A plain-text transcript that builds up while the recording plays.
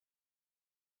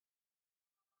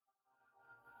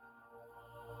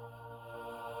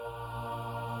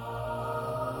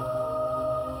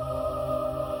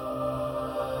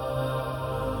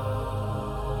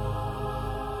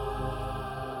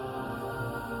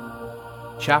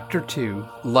Chapter 2,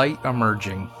 Light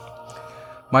Emerging.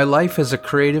 My life is a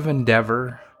creative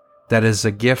endeavor that is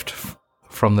a gift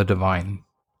from the divine.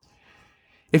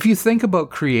 If you think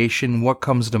about creation, what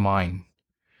comes to mind?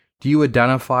 Do you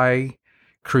identify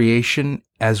creation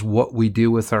as what we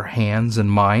do with our hands and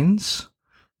minds?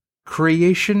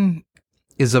 Creation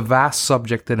is a vast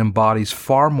subject that embodies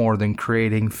far more than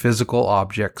creating physical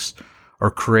objects or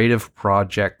creative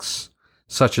projects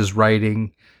such as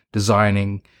writing,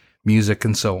 designing, music,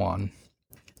 and so on.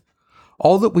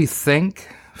 All that we think,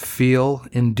 feel,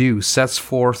 and do sets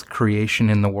forth creation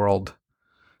in the world.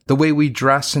 The way we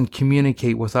dress and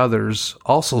communicate with others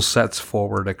also sets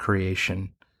forward a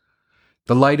creation.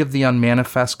 The light of the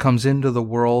unmanifest comes into the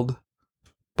world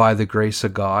by the grace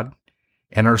of God,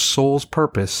 and our soul's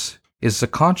purpose is to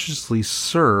consciously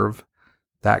serve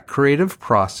that creative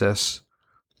process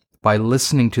by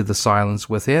listening to the silence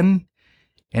within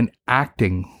and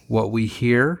acting what we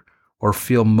hear or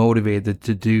feel motivated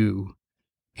to do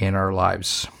in our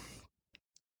lives.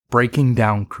 Breaking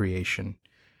down creation.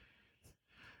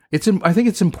 I think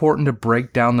it's important to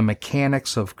break down the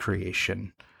mechanics of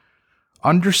creation.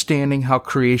 Understanding how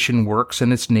creation works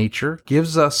and its nature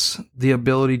gives us the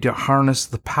ability to harness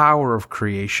the power of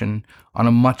creation on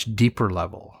a much deeper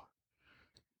level.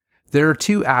 There are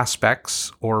two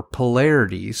aspects, or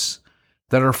polarities,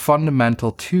 that are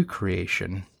fundamental to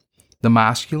creation: the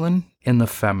masculine and the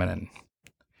feminine.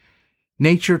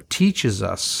 Nature teaches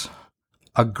us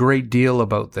a great deal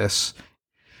about this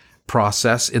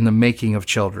process in the making of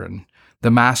children. The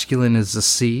masculine is the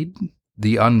seed,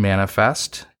 the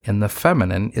unmanifest, and the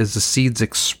feminine is the seed's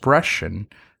expression,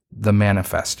 the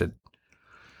manifested.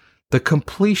 The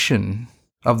completion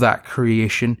of that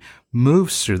creation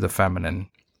moves through the feminine.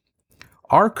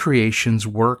 Our creations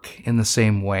work in the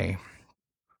same way.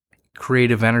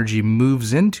 Creative energy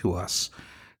moves into us,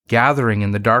 gathering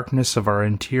in the darkness of our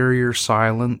interior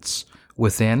silence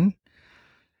within.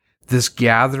 This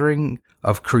gathering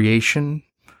of creation,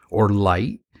 or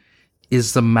light,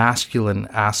 is the masculine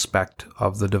aspect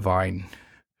of the divine.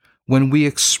 When we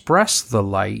express the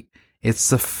light, it's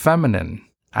the feminine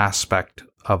aspect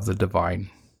of the divine.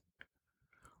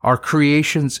 Our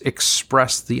creations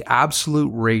express the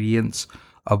absolute radiance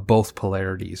of both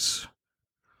polarities.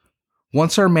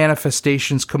 Once our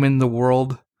manifestations come in the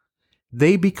world,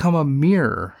 they become a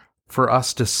mirror for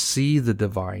us to see the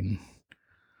divine.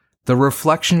 The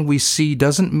reflection we see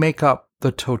doesn't make up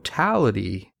the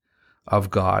totality of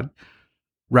God.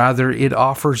 Rather, it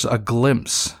offers a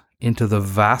glimpse into the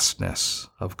vastness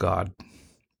of God.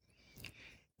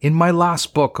 In my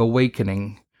last book,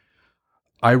 Awakening,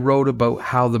 I wrote about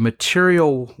how the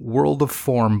material world of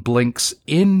form blinks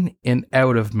in and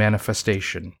out of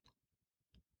manifestation.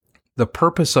 The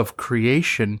purpose of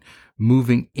creation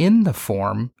moving in the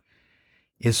form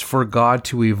is for God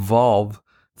to evolve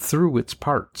through its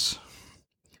parts.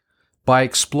 By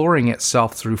exploring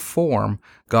itself through form,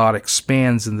 God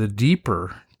expands in the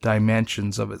deeper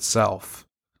dimensions of itself.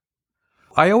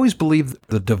 I always believed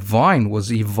the divine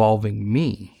was evolving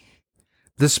me.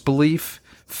 This belief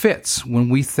fits when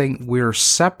we think we're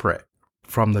separate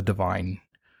from the divine.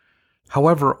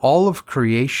 However, all of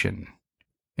creation,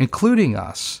 including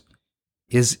us,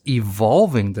 is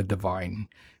evolving the divine.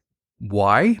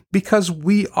 Why? Because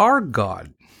we are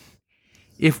God.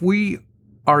 If we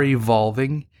are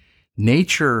evolving,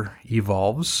 nature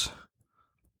evolves.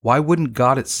 Why wouldn't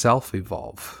God itself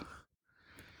evolve?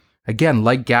 Again,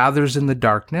 light gathers in the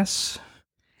darkness,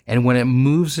 and when it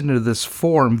moves into this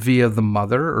form via the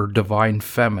mother or divine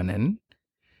feminine,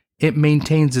 it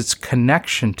maintains its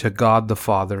connection to God the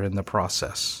Father in the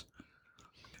process.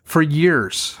 For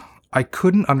years, I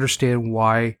couldn't understand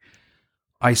why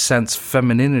I sensed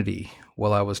femininity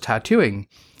while I was tattooing.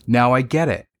 Now I get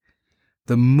it.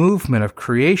 The movement of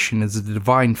creation is the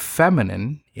divine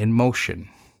feminine in motion.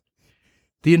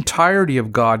 The entirety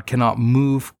of God cannot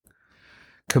move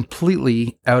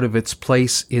completely out of its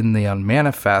place in the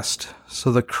unmanifest, so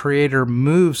the Creator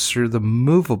moves through the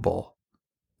movable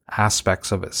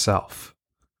aspects of itself.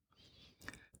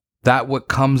 That what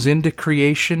comes into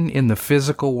creation in the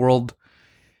physical world,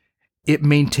 it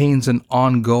maintains an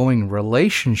ongoing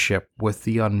relationship with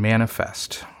the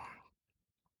unmanifest.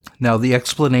 Now, the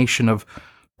explanation of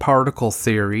particle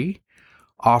theory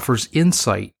offers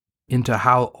insight into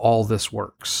how all this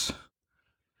works.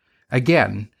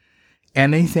 Again,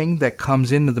 anything that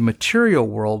comes into the material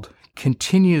world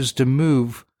continues to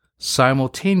move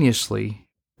simultaneously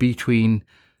between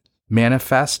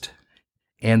manifest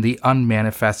and the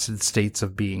unmanifested states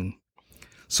of being.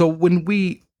 So when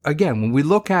we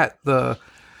look at the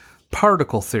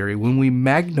particle theory, when we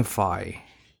magnify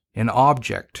an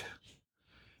object,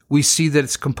 we see that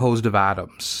it's composed of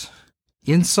atoms.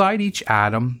 Inside each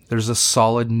atom, there's a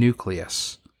solid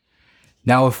nucleus.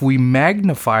 Now, if we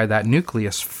magnify that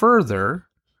nucleus further,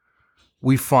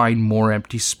 we find more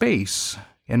empty space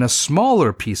in a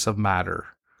smaller piece of matter.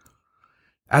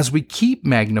 As we keep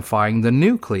magnifying the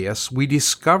nucleus, we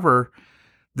discover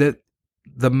that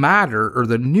the matter or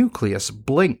the nucleus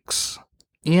blinks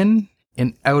in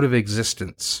and out of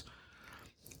existence.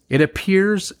 It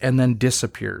appears and then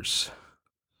disappears.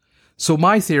 So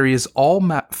my theory is all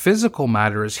physical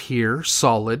matter is here,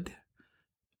 solid,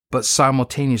 but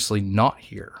simultaneously not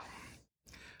here.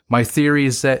 My theory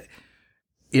is that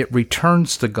it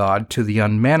returns to God, to the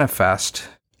unmanifest,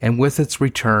 and with its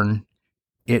return,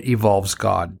 it evolves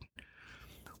God.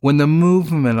 When the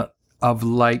movement of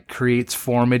light creates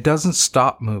form, it doesn't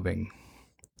stop moving.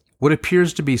 What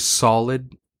appears to be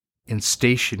solid and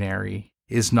stationary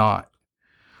is not.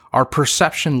 Our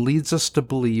perception leads us to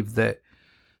believe that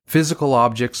physical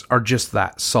objects are just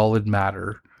that, solid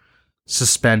matter,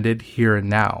 suspended here and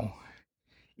now.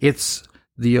 It's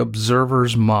the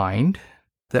observer's mind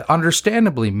that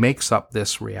understandably makes up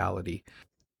this reality.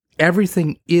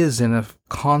 Everything is in a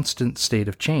constant state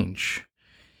of change.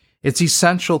 It's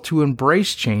essential to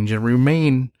embrace change and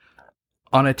remain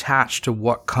unattached to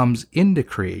what comes into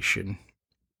creation.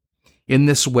 In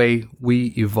this way,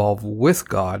 we evolve with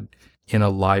God in a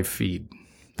live feed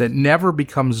that never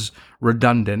becomes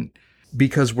redundant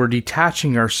because we're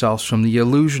detaching ourselves from the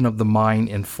illusion of the mind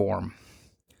and form.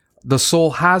 The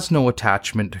soul has no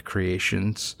attachment to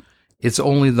creations. It's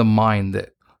only the mind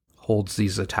that holds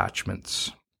these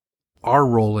attachments. Our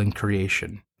role in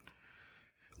creation.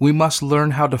 We must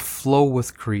learn how to flow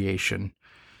with creation.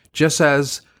 Just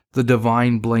as the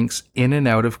divine blinks in and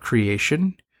out of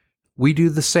creation, we do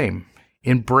the same.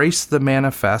 Embrace the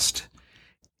manifest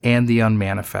and the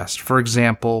unmanifest. For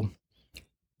example,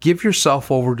 give yourself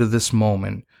over to this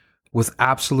moment with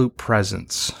absolute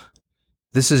presence.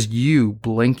 This is you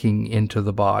blinking into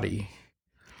the body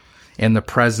and the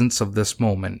presence of this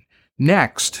moment.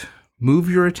 Next,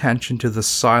 move your attention to the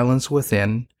silence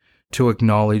within to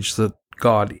acknowledge the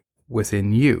God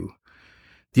within you.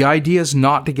 The idea is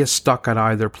not to get stuck at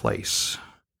either place.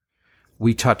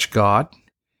 We touch God,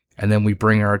 and then we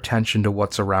bring our attention to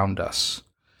what's around us.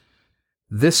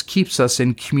 This keeps us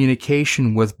in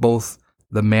communication with both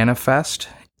the manifest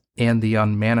and the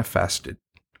unmanifested.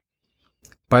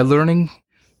 By learning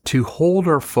to hold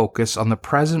our focus on the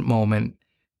present moment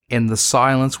and the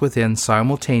silence within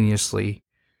simultaneously,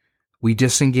 we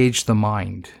disengage the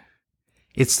mind.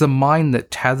 It's the mind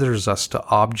that tethers us to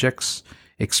objects,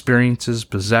 experiences,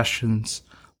 possessions,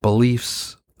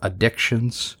 beliefs,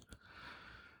 addictions.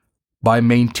 By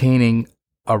maintaining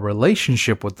a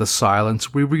relationship with the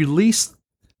silence, we release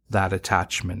that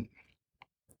attachment.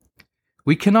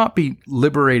 We cannot be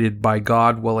liberated by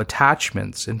God while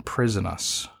attachments imprison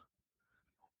us.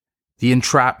 The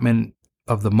entrapment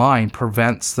of the mind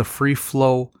prevents the free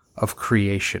flow of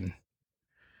creation.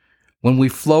 When we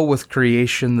flow with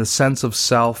creation, the sense of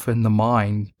self in the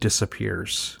mind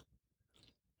disappears.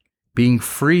 Being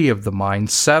free of the mind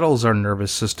settles our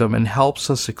nervous system and helps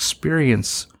us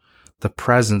experience the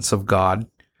presence of God.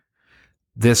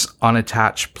 This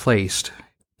unattached place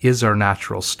is our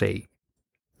natural state.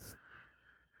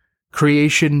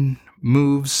 Creation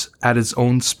moves at its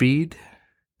own speed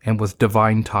and with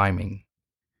divine timing.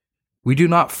 We do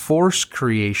not force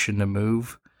creation to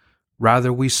move,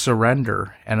 rather we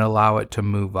surrender and allow it to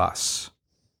move us.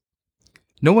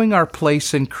 Knowing our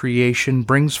place in creation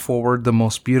brings forward the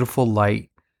most beautiful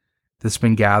light that's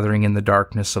been gathering in the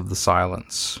darkness of the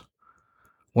silence.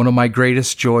 One of my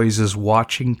greatest joys is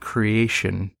watching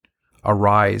creation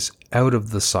arise out of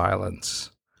the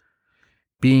silence.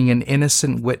 Being an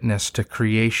innocent witness to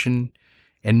creation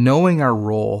and knowing our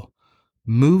role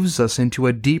moves us into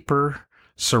a deeper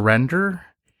surrender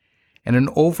and an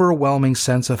overwhelming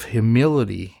sense of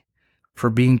humility for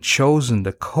being chosen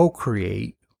to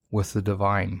co-create with the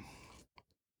divine.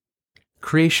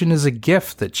 Creation is a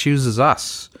gift that chooses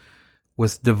us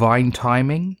with divine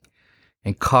timing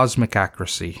and cosmic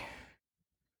accuracy.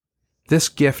 This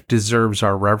gift deserves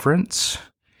our reverence.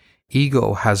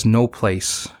 Ego has no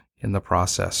place in the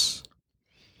process.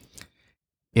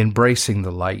 Embracing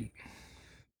the light.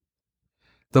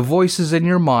 The voices in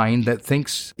your mind that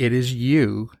thinks it is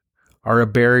you are a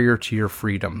barrier to your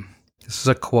freedom. This is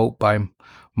a quote by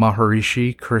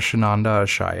Maharishi Krishnananda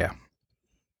Acharya.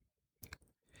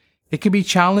 It can be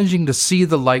challenging to see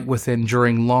the light within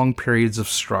during long periods of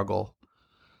struggle,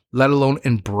 let alone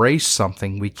embrace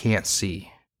something we can't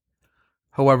see.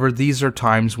 However, these are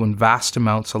times when vast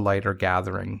amounts of light are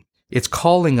gathering. It's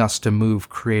calling us to move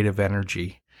creative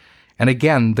energy, And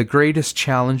again, the greatest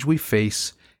challenge we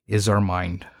face is our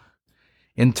mind.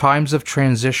 In times of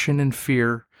transition and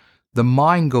fear, the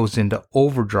mind goes into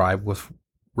overdrive with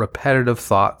repetitive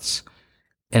thoughts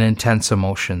and intense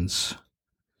emotions.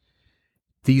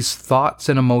 These thoughts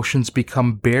and emotions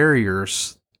become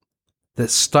barriers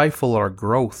that stifle our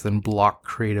growth and block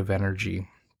creative energy.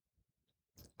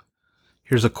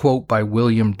 Here's a quote by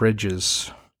William Bridges.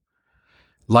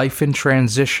 "Life in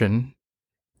transition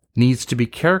needs to be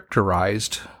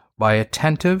characterized by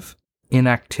attentive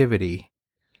inactivity,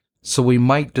 so we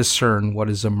might discern what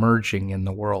is emerging in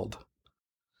the world."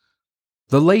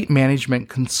 The late management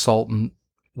consultant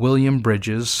William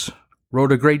Bridges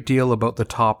wrote a great deal about the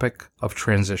topic of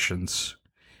transitions.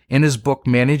 In his book,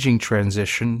 Managing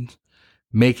Transitions,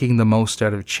 Making the Most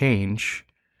Out of Change,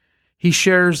 he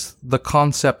shares the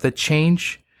concept that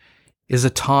change is a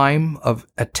time of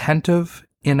attentive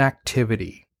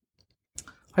inactivity.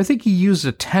 I think he used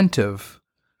attentive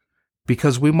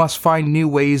because we must find new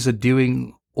ways of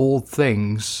doing old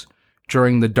things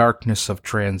during the darkness of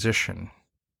transition.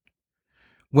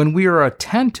 When we are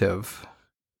attentive,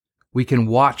 we can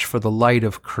watch for the light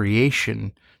of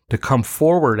creation to come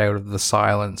forward out of the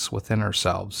silence within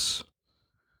ourselves.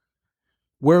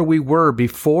 Where we were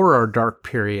before our dark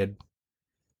period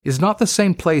is not the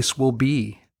same place we'll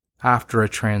be after a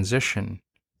transition.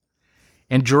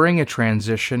 And during a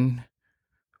transition,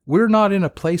 we're not in a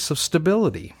place of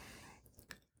stability.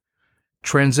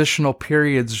 Transitional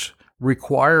periods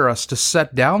require us to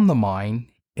set down the mind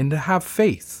and to have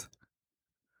faith.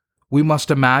 We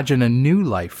must imagine a new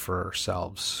life for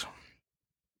ourselves.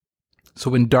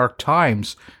 So in dark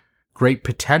times, great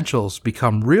potentials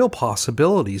become real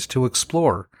possibilities to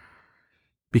explore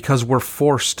because we're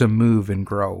forced to move and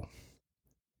grow.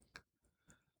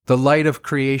 The light of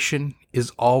creation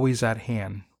is always at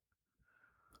hand.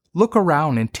 Look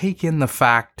around and take in the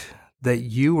fact that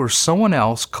you or someone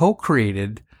else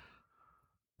co-created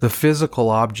the physical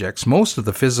objects, most of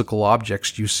the physical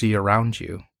objects you see around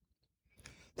you.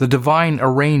 The divine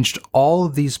arranged all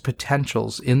of these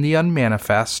potentials in the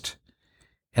unmanifest,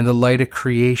 and the light of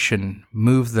creation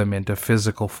moved them into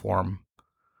physical form.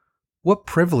 What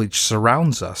privilege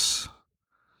surrounds us?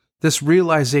 This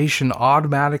realization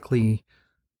automatically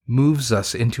moves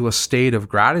us into a state of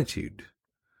gratitude.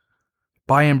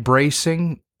 By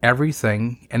embracing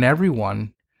everything and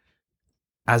everyone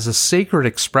as a sacred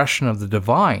expression of the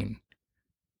divine,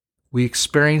 we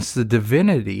experience the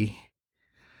divinity,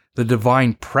 the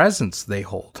divine presence they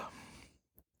hold.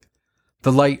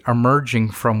 The light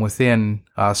emerging from within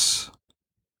us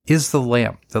is the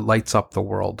lamp that lights up the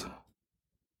world.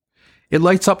 It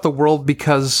lights up the world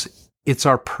because it's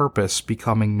our purpose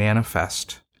becoming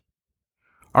manifest.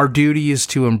 Our duty is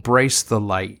to embrace the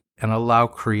light and allow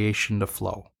creation to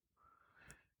flow.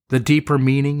 The deeper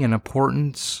meaning and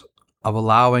importance of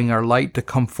allowing our light to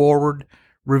come forward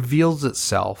reveals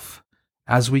itself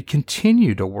as we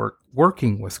continue to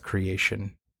working with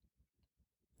creation.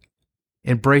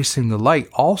 Embracing the light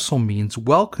also means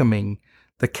welcoming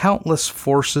the countless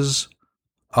forces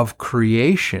of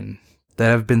creation that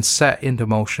have been set into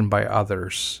motion by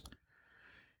others.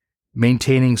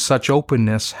 Maintaining such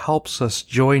openness helps us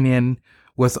join in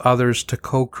with others to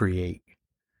co-create.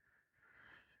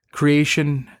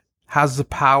 Creation has the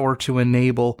power to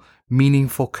enable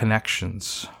meaningful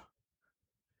connections.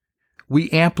 We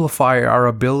amplify our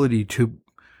ability to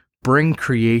bring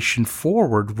creation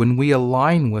forward when we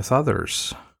align with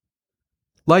others.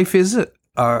 Life is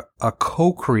a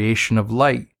co-creation of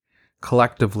light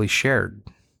collectively shared.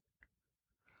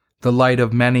 The light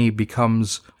of many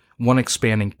becomes one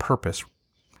expanding purpose.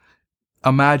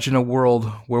 Imagine a world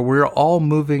where we're all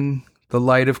moving the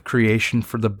light of creation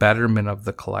for the betterment of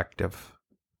the collective.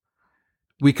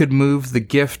 We could move the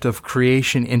gift of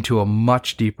creation into a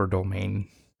much deeper domain.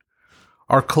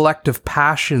 Our collective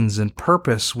passions and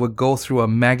purpose would go through a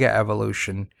mega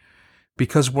evolution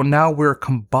because we're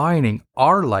combining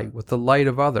our light with the light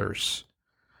of others.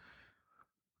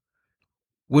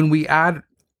 When we add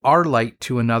our light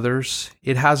to another's,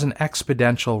 it has an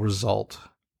exponential result.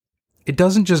 It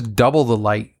doesn't just double the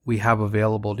light we have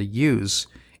available to use,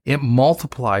 it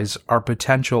multiplies our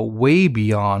potential way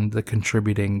beyond the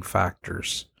contributing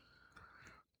factors.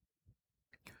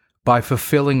 By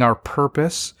fulfilling our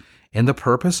purpose and the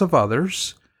purpose of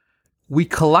others, we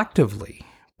collectively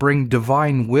bring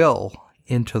divine will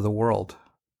into the world.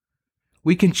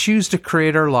 We can choose to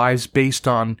create our lives based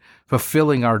on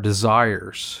fulfilling our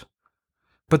desires,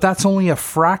 but that's only a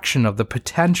fraction of the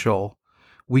potential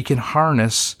we can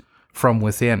harness from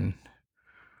within.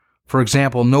 For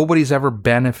example, nobody's ever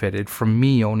benefited from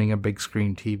me owning a big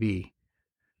screen TV.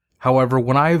 However,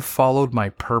 when I have followed my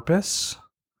purpose,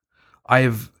 I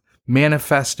have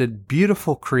manifested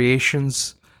beautiful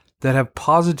creations that have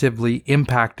positively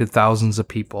impacted thousands of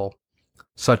people,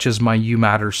 such as my You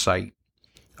Matter site,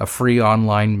 a free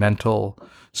online mental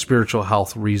spiritual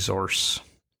health resource.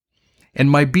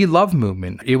 And my Be Love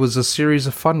movement, it was a series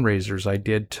of fundraisers I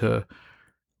did to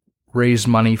raise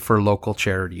money for local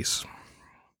charities.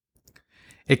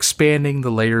 Expanding the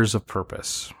layers of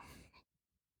purpose.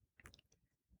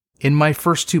 In my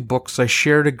first 2 books, I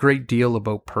shared a great deal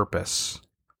about purpose,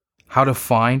 how to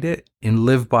find it and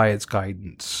live by its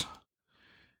guidance.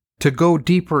 To go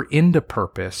deeper into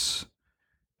purpose,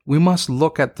 we must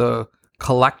look at the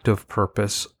collective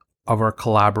purpose of our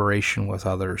collaboration with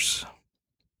others.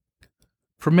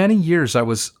 For many years,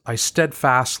 I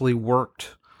steadfastly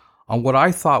worked on what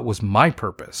I thought was my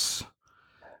purpose.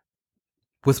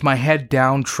 With my head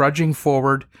down, trudging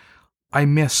forward, I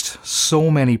missed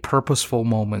so many purposeful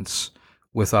moments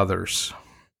with others.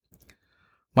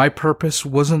 My purpose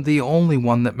wasn't the only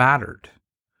one that mattered.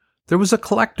 There was a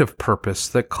collective purpose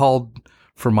that called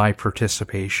for my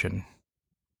participation.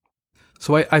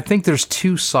 So I think there's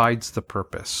 2 sides to the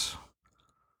purpose.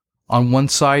 On one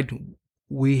side,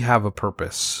 we have a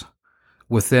purpose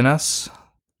within us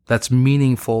that's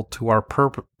meaningful to our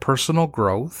personal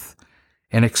growth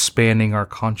and expanding our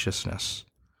consciousness.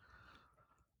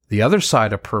 The other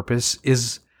side of purpose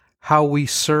is how we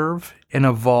serve and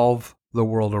evolve the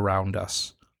world around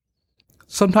us.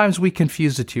 Sometimes we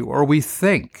confuse the two, or we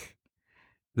think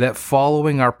that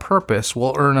following our purpose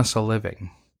will earn us a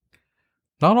living.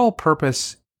 Not all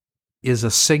purpose is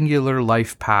a singular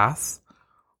life path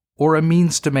or a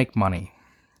means to make money.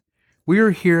 We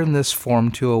are here in this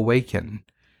form to awaken,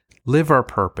 live our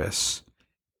purpose,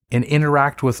 and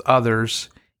interact with others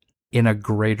in a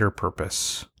greater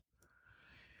purpose.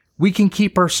 We can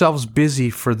keep ourselves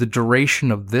busy for the duration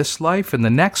of this life and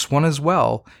the next one as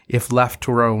well, if left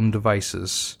to our own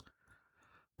devices.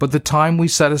 But the time we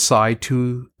set aside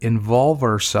to involve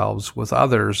ourselves with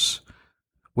others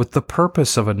with the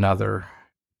purpose of another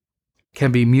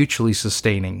can be mutually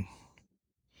sustaining.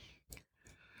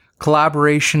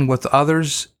 Collaboration with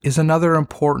others is another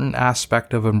important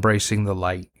aspect of embracing the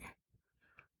light.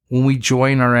 When we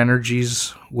join our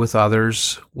energies with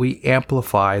others, we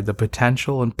amplify the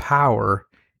potential and power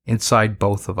inside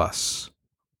both of us.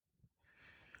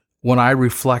 When I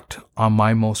reflect on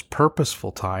my most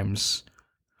purposeful times,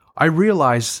 I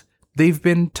realize they've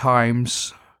been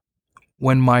times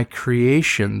when my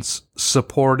creations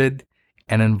supported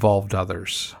and involved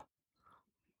others.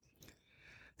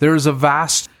 There is a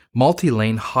vast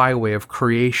multi-lane highway of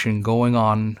creation going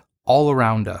on all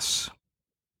around us.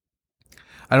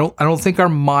 I don't think our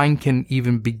mind can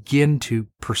even begin to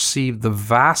perceive the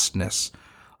vastness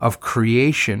of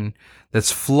creation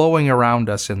that's flowing around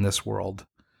us in this world.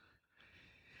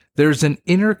 There's an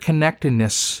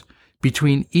interconnectedness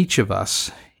between each of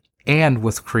us and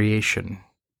with creation.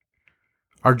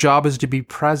 Our job is to be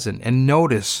present and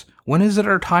notice, when is it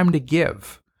our time to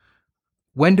give?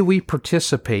 When do we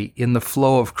participate in the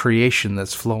flow of creation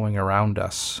that's flowing around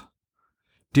us?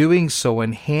 Doing so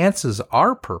enhances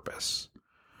our purpose.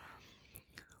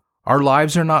 Our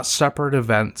lives are not separate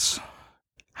events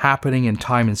happening in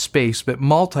time and space, but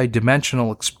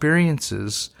multi-dimensional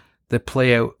experiences that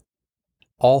play out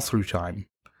all through time.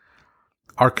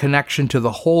 Our connection to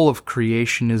the whole of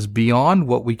creation is beyond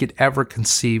what we could ever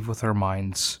conceive with our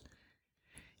minds.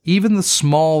 Even the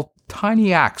small,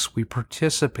 tiny acts we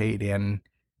participate in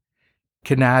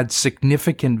can add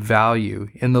significant value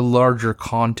in the larger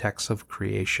context of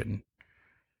creation.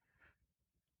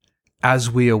 As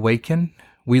we awaken,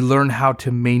 we learn how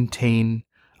to maintain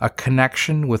a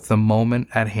connection with the moment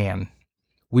at hand.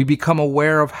 We become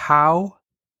aware of how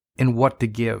and what to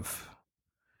give.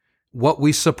 What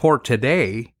we support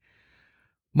today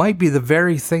might be the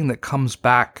very thing that comes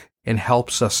back and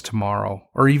helps us tomorrow,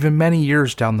 or even many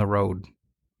years down the road.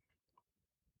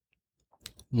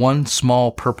 One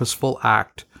small purposeful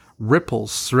act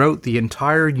ripples throughout the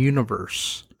entire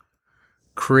universe,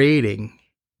 creating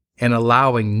and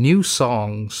allowing new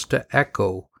songs to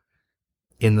echo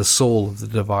in the soul of the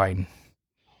divine.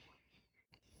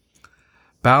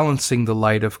 Balancing the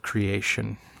light of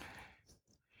creation.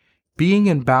 Being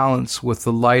in balance with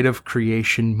the light of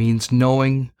creation means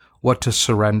knowing what to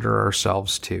surrender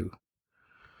ourselves to.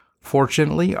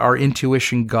 Fortunately, our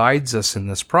intuition guides us in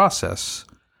this process.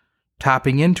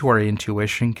 Tapping into our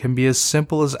intuition can be as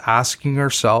simple as asking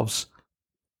ourselves,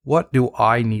 what do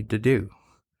I need to do?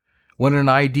 When an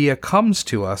idea comes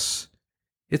to us,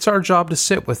 it's our job to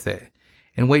sit with it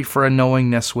and wait for a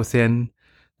knowingness within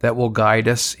that will guide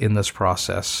us in this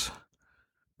process.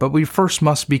 but we first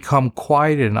must become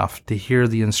quiet enough to hear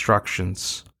the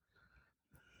instructions.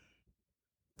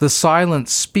 The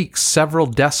silence speaks several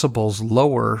decibels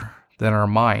lower than our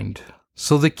mind,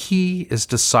 so the key is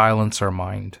to silence our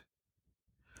mind.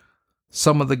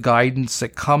 Some of the guidance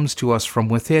that comes to us from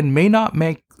within may not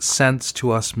make sense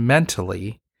to us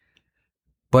mentally,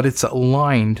 but it's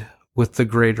aligned with the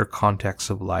greater context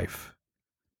of life.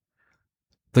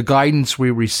 The guidance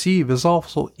we receive is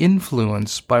also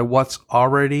influenced by what's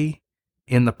already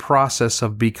in the process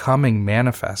of becoming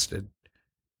manifested.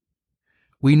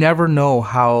 We never know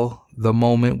how the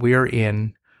moment we are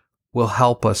in will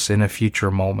help us in a future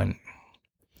moment.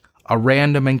 A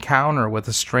random encounter with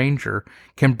a stranger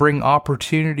can bring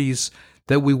opportunities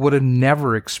that we would have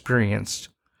never experienced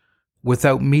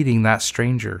without meeting that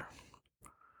stranger.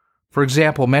 For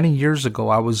example, many years ago,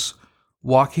 I was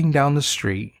walking down the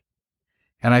street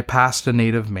and I passed a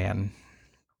native man.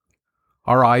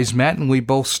 Our eyes met and we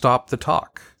both stopped to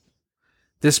talk.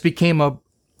 This became a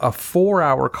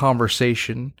 4-hour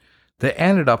conversation that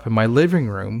ended up in my living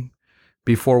room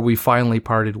before we finally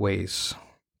parted ways.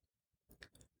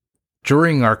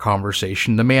 During our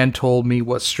conversation, the man told me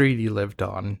what street he lived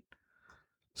on.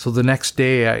 So the next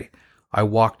day, I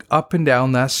walked up and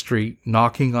down that street,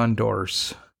 knocking on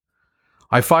doors.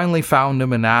 I finally found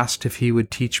him and asked if he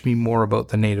would teach me more about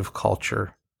the native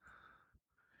culture.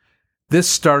 This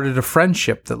started a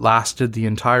friendship that lasted the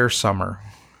entire summer.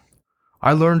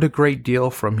 I learned a great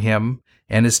deal from him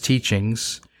and his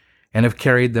teachings and have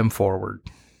carried them forward.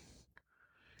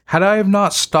 Had I have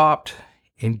not stopped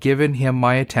and given him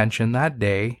my attention that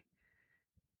day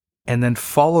and then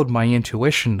followed my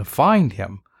intuition to find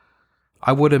him,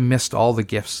 I would have missed all the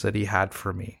gifts that he had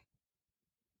for me.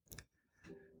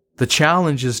 The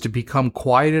challenge is to become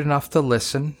quiet enough to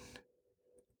listen,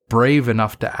 brave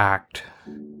enough to act,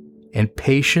 and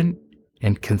patient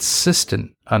and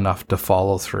consistent enough to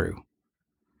follow through.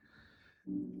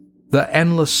 The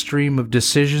endless stream of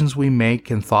decisions we make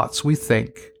and thoughts we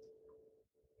think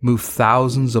move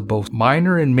thousands of both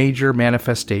minor and major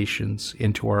manifestations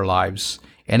into our lives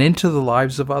and into the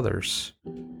lives of others.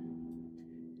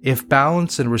 If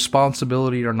balance and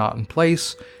responsibility are not in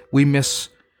place, we misuse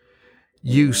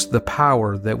the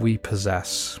power that we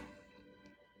possess.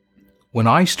 When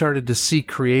I started to see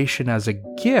creation as a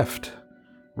gift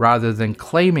rather than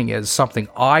claiming it as something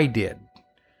I did,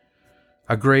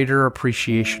 a greater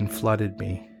appreciation flooded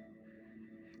me.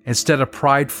 Instead of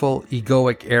prideful,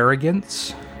 egoic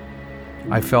arrogance,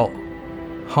 I felt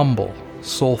humble,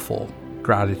 soulful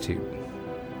gratitude.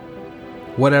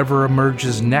 Whatever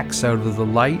emerges next out of the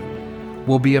light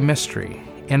will be a mystery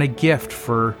and a gift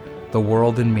for the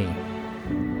world and me.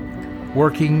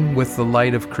 Working with the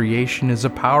light of creation is a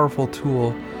powerful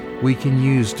tool we can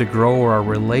use to grow our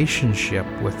relationship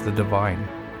with the divine.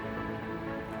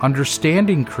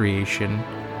 Understanding creation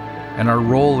and our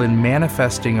role in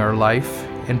manifesting our life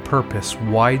and purpose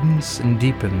widens and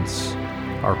deepens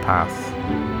our path.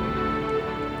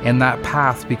 And that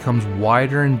path becomes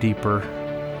wider and deeper.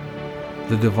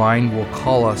 The divine will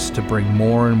call us to bring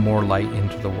more and more light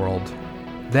into the world.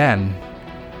 Then,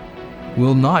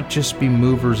 we'll not just be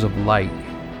movers of light,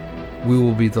 we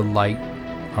will be the light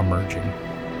emerging.